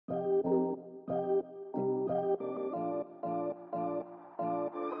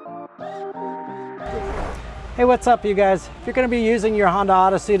Hey, what's up you guys? If you're going to be using your Honda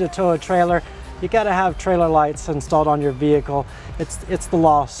Odyssey to tow a trailer, you got to have trailer lights installed on your vehicle. It's the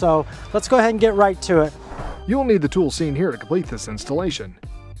law. So let's go ahead and get right to it. You'll need the tools seen here to complete this installation.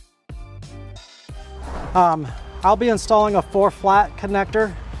 I'll be installing a 4-flat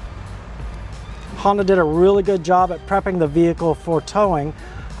connector. Honda did a really good job at prepping the vehicle for towing.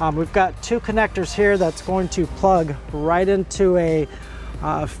 We've got 2 connectors here that's going to plug right into a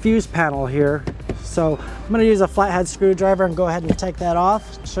fuse panel here. So I'm going to use a flathead screwdriver and go ahead and take that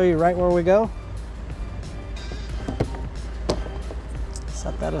off. Show you right where we go.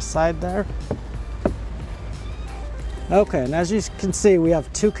 Set that aside there. Okay, and as you can see, we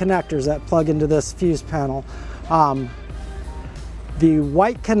have 2 connectors that plug into this fuse panel. The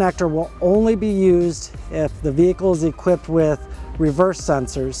white connector will only be used if the vehicle is equipped with reverse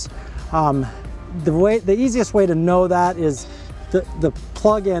sensors. The easiest way to know that is the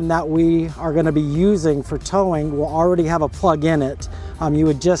plug-in that we are going to be using for towing will already have a plug in it. You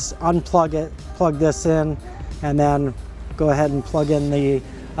would just unplug it, plug this in, and then go ahead and plug in the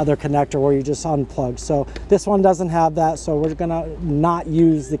other connector where you just unplug. So this one doesn't have that, so we're going to not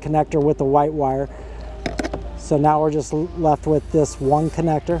use the connector with the white wire. So now we're just left with this one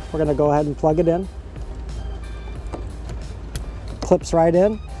connector. We're going to go ahead and plug it in. Clips right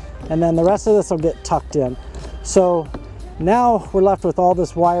in, and then the rest of this will get tucked in. So now we're left with all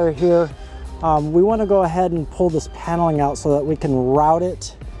this wire here. We want to go ahead and pull this paneling out so that we can route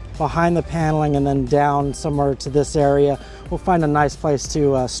it behind the paneling and then down somewhere to this area. We'll find a nice place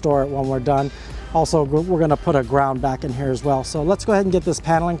to store it when we're done. Also, we're going to put a ground back in here as well. So let's go ahead and get this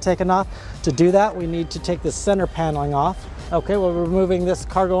paneling taken off. To do that, we need to take the center paneling off. Okay, we're removing this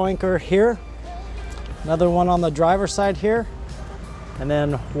cargo anchor here. Another one on the driver's side here. And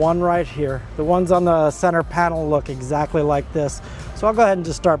then one right here. The ones on the center panel look exactly like this. So I'll go ahead and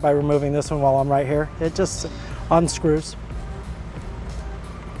just start by removing this one while I'm right here. It just unscrews.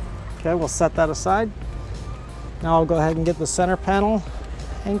 Okay, we'll set that aside. Now I'll go ahead and get the center panel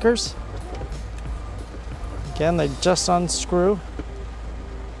anchors. Again, they just unscrew.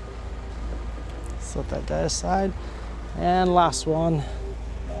 Set that guy aside. And last one.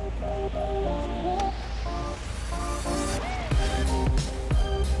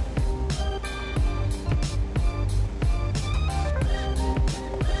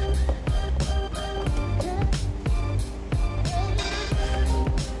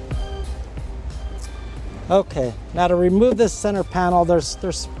 Okay, now to remove this center panel,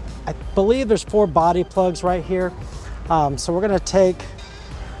 I believe there's 4 body plugs right here. So we're going to take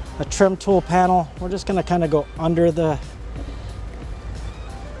a trim tool panel. We're just going to kind of go under the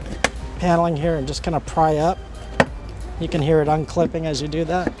paneling here and just kind of pry up. You can hear it unclipping as you do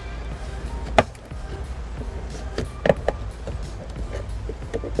that.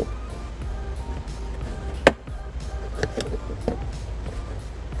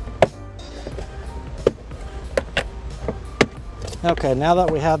 Okay, now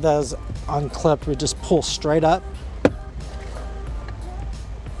that we have those unclipped, we just pull straight up.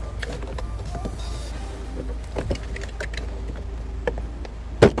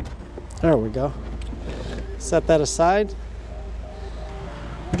 There we go. Set that aside.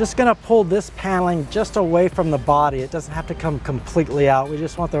 We're just going to pull this paneling just away from the body. It doesn't have to come completely out. We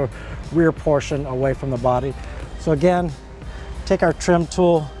just want the rear portion away from the body. So again, take our trim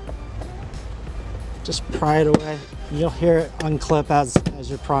tool, just pry it away. You'll hear it unclip as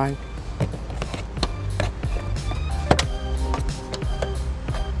you're prying.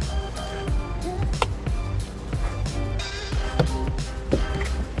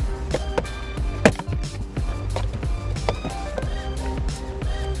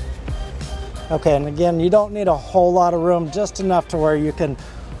 Okay, and again, you don't need a whole lot of room, just enough to where you can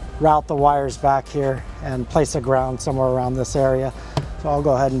route the wires back here and place a ground somewhere around this area. So I'll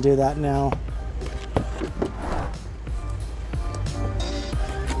go ahead and do that now.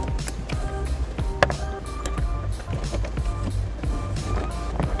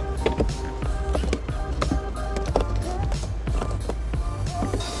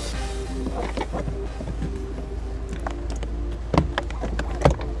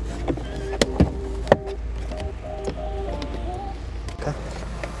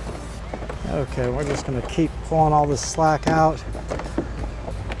 Okay, we're just going to keep pulling all this slack out.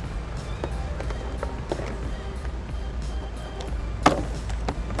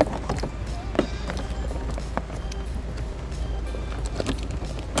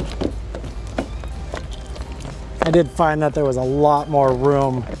 I did find that there was a lot more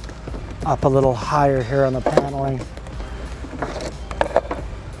room up a little higher here on the paneling.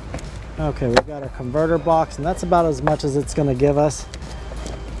 Okay, we've got our converter box, and that's about as much as it's going to give us.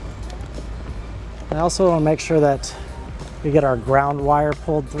 I also want to make sure that we get our ground wire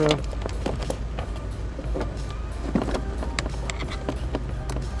pulled through.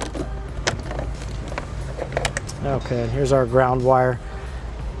 Okay, and here's our ground wire.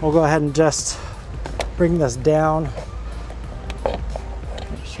 We'll go ahead and just bring this down.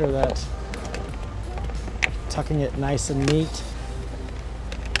 Make sure that tucking it nice and neat.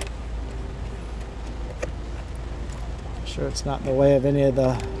 Make sure it's not in the way of any of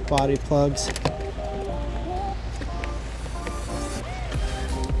the body plugs.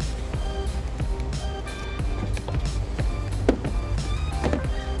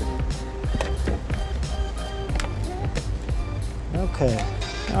 Okay,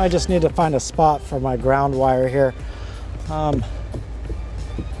 now I just need to find a spot for my ground wire here.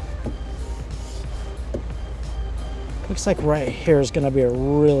 Looks like right here is going to be a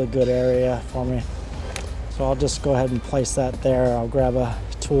really good area for me. So I'll just go ahead and place that there. I'll grab a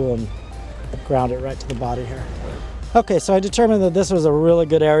tool and ground it right to the body here. Okay, so I determined that this was a really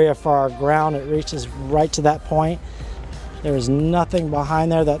good area for our ground. It reaches right to that point. There's nothing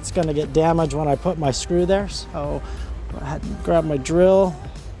behind there that's going to get damaged when I put my screw there. So go ahead and grab my drill.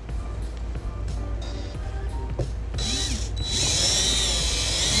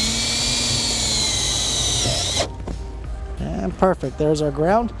 And perfect, there's our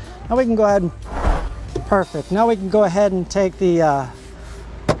ground. Now we can go ahead and, perfect. Now we can go ahead and take the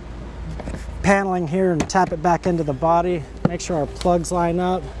paneling here and tap it back into the body. Make sure our plugs line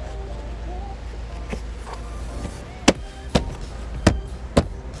up.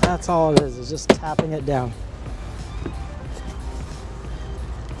 That's all it is just tapping it down.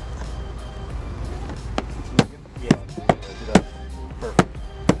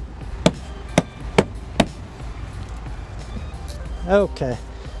 Okay,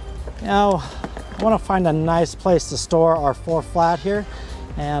 now I want to find a nice place to store our 4 flat here,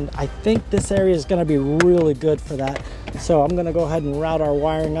 and I think this area is going to be really good for that. So I'm going to go ahead and route our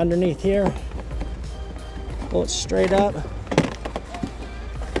wiring underneath here, pull it straight up.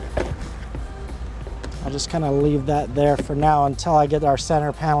 I'll just kind of leave that there for now until I get our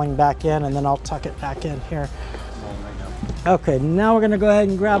center paneling back in, and then I'll tuck it back in here. Okay, now we're going to go ahead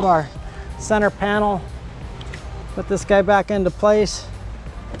and grab our center panel. Put this guy back into place.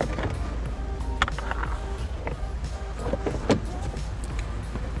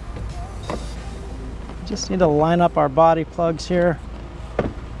 Just need to line up our body plugs here.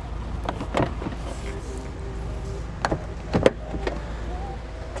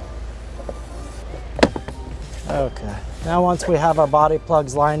 Okay, now once we have our body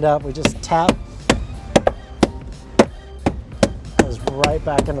plugs lined up, we just tap. Goes right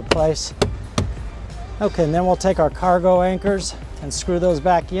back into place. Okay, and then we'll take our cargo anchors and screw those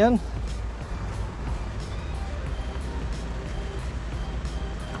back in.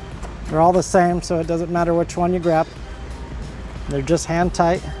 They're all the same, so it doesn't matter which one you grab. They're just hand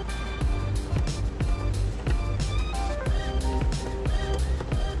tight.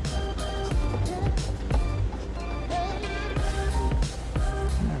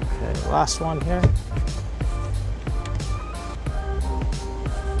 Okay, last one here.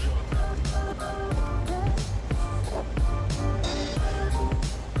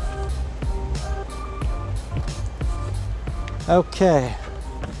 Okay,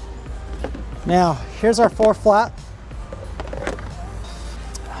 now here's our 4 flat,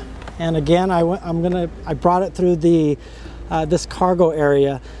 and again I brought it through the this cargo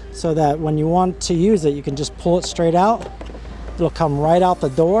area so that when you want to use it, you can just pull it straight out. It'll come right out the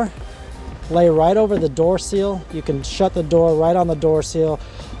door, lay right over the door seal. You can shut the door right on the door seal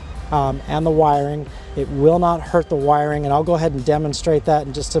and the wiring. It will not hurt the wiring, and I'll go ahead and demonstrate that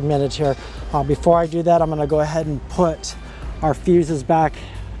in just a minute here. Before I do that, I'm going to go ahead and put our fuses back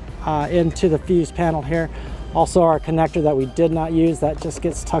into the fuse panel here. Also our connector that we did not use, that just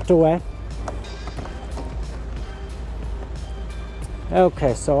gets tucked away.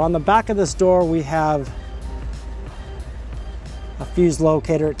 Okay, so on the back of this door we have a fuse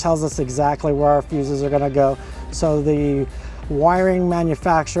locator. It tells us exactly where our fuses are going to go. So the wiring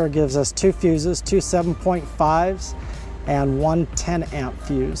manufacturer gives us 2 fuses, 2 7.5s and 1 10 amp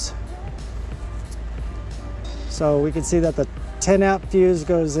fuse. So we can see that the 10 amp fuse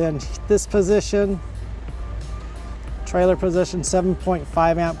goes in this position, trailer position.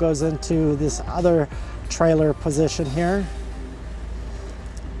 7.5 amp goes into this other trailer position here.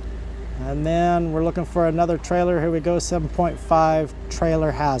 And then we're looking for another trailer. Here we go, 7.5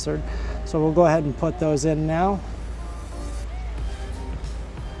 trailer hazard. So we'll go ahead and put those in now.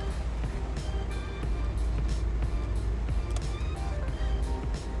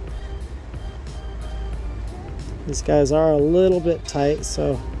 These guys are a little bit tight,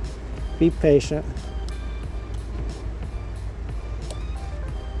 so be patient.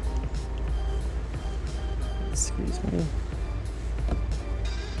 Excuse me.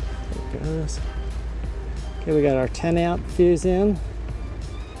 There it goes. Okay, we got our 10 amp fuse in.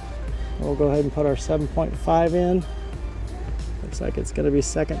 We'll go ahead and put our 7.5 in. Looks like it's going to be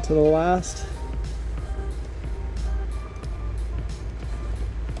second to the last.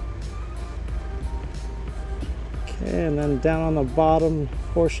 Okay, and then down on the bottom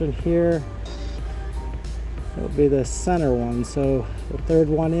portion here, it'll be the center one. So the third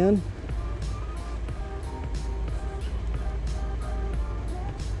one in.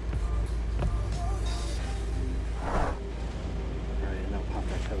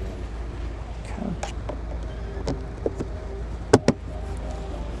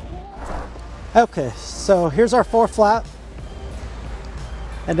 Okay, so here's our 4 flat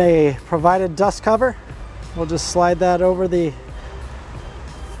and a provided dust cover. We'll just slide that over the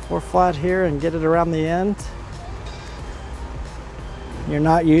 4 flat here and get it around the end. You're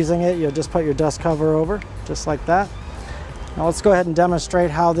not using it, you'll just put your dust cover over, just like that. Now let's go ahead and demonstrate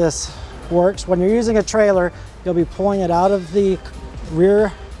how this works. When you're using a trailer, you'll be pulling it out of the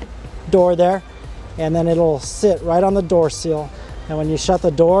rear door there, and then it'll sit right on the door seal. And when you shut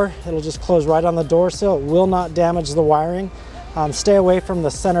the door, it'll just close right on the door seal. It will not damage the wiring. Stay away from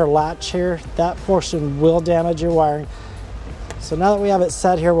the center latch here. That portion will damage your wiring. So now that we have it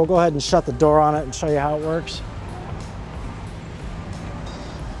set here, we'll go ahead and shut the door on it and show you how it works.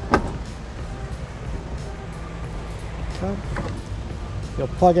 Okay. You'll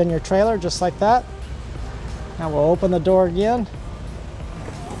plug in your trailer just like that. Now we'll open the door again.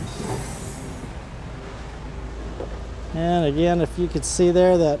 And again, if you could see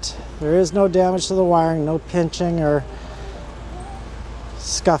there that there is no damage to the wiring, no pinching or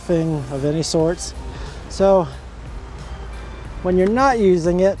scuffing of any sorts. So when you're not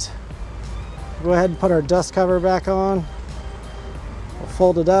using it, go ahead and put our dust cover back on. We'll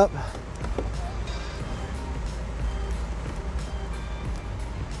fold it up.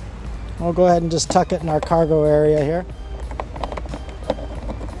 We'll go ahead and just tuck it in our cargo area here.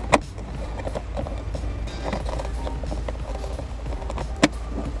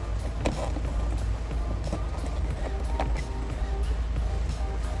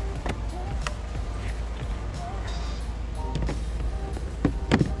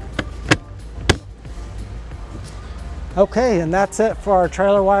 Okay, and that's it for our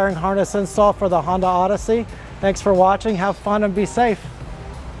trailer wiring harness install for the Honda Odyssey. Thanks for watching. Have fun and be safe.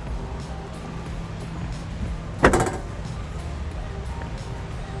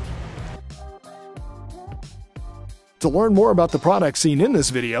 To learn more about the products seen in this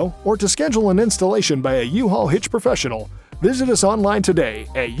video, or to schedule an installation by a U-Haul hitch professional, visit us online today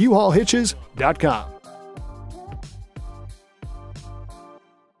at uhaulhitches.com.